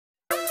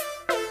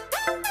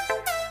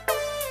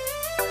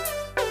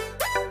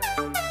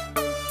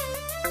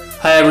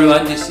Hi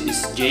everyone, this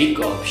is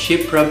Jake of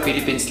Ship from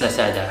Philippines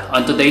Lazada.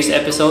 On today's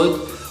episode,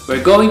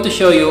 we're going to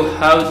show you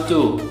how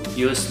to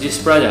use this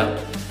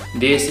product.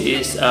 This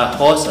is a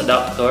hose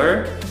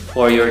adapter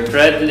for your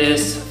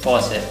threadless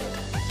faucet,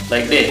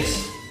 like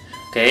this.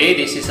 Okay,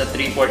 this is a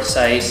 3/4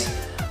 size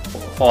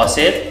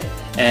faucet,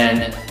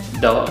 and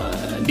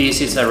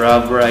this is a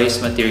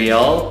rubberized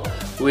material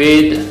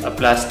with a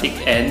plastic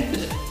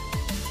end,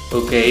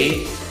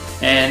 okay,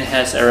 and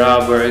has a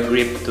rubber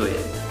grip to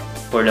it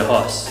for the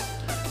hose.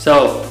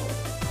 So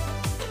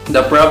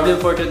the problem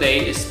for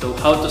today is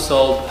how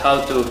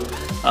to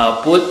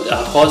put a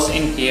hose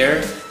in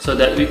here so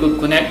that we could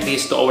connect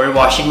this to our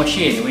washing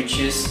machine, which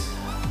is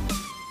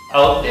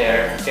out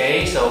there.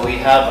 Okay, so we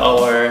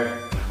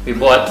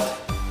bought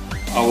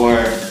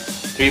our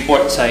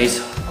 3/4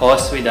 size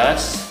hose with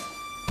us,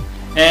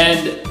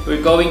 and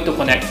we're going to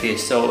connect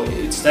this. So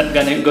it's not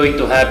going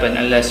to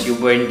happen unless you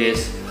burn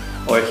this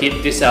or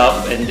heat this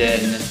up and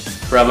then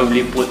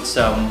probably put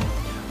some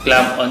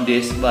clamp on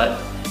this, but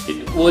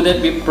it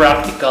wouldn't be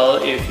practical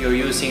if you're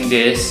using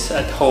this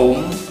at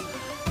home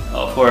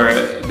for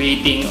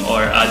bathing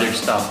or other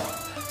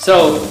stuff.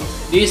 So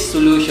this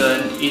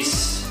solution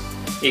is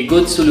a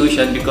good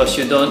solution because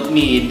you don't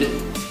need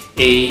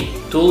a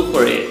tool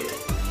for it,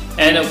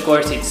 and of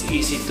course it's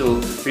easy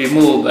to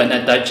remove and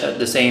attach at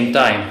the same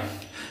time.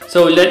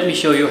 So let me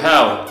show you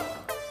how.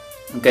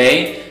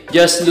 Okay,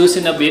 just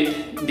loosen a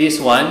bit this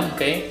one.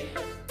 Okay,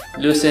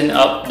 loosen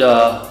up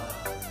the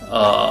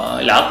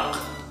lock,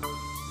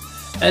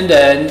 and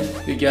then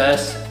you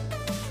just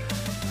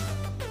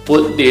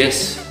put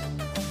this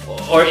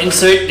or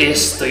insert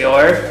this to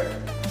your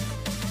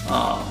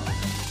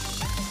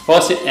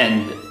faucet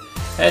end,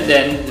 and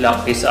then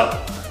lock this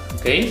up.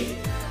 Okay,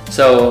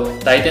 so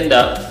tighten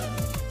that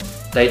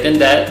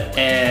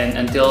and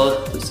until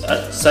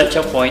such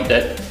a point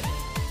that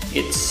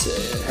it's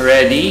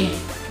ready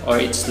or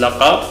it's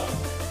locked up.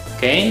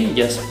 Okay,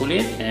 just pull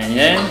it and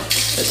then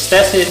let's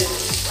test it.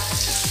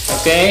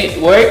 Okay, it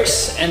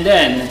works. And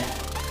then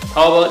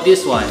how about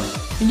this one?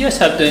 You just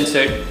have to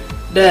insert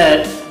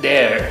that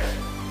there.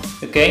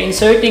 Okay,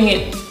 inserting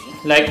it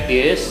like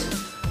this,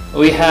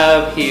 we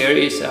have here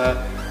is a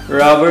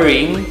rubber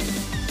ring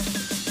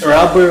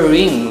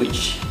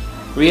which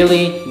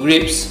really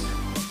grips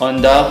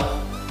on the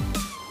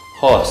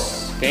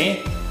hose.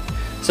 Okay,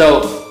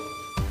 so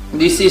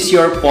this is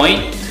your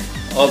point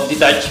of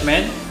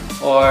detachment,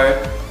 or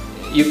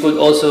you could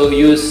also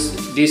use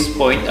this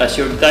point as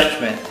your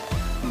detachment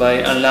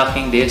by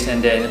unlocking this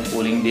and then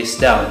pulling this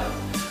down.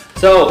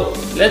 So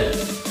let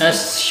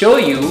us show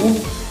you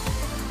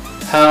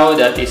how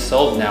that is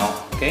solved now.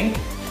 Okay,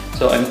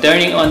 so I'm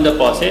turning on the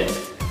faucet.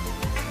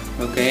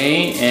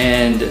 Okay,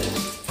 and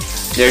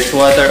there's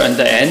water on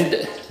the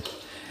end,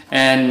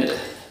 and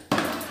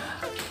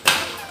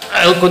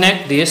I'll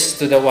connect this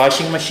to the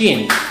washing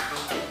machine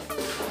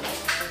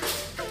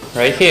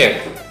right here.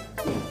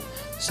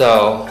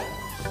 So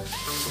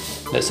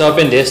let's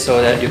open this so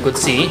that you could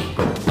see,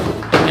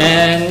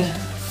 and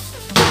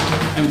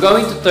I'm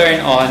going to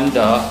turn on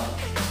the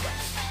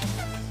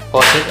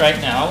faucet right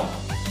now.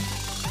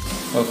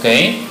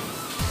 Okay,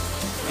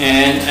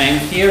 and I'm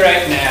here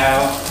right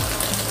now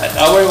at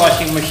our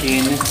washing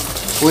machine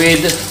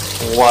with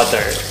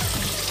water.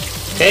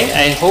 Okay,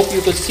 I hope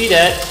you could see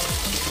that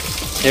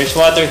there's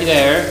water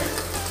there,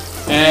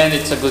 and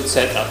it's a good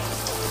setup.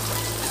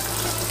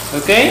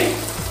 Okay,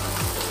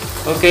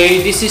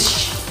 this is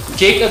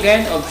Jake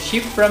again of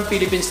Ship from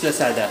Philippines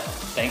Lazada.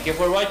 Thank you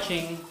for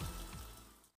watching.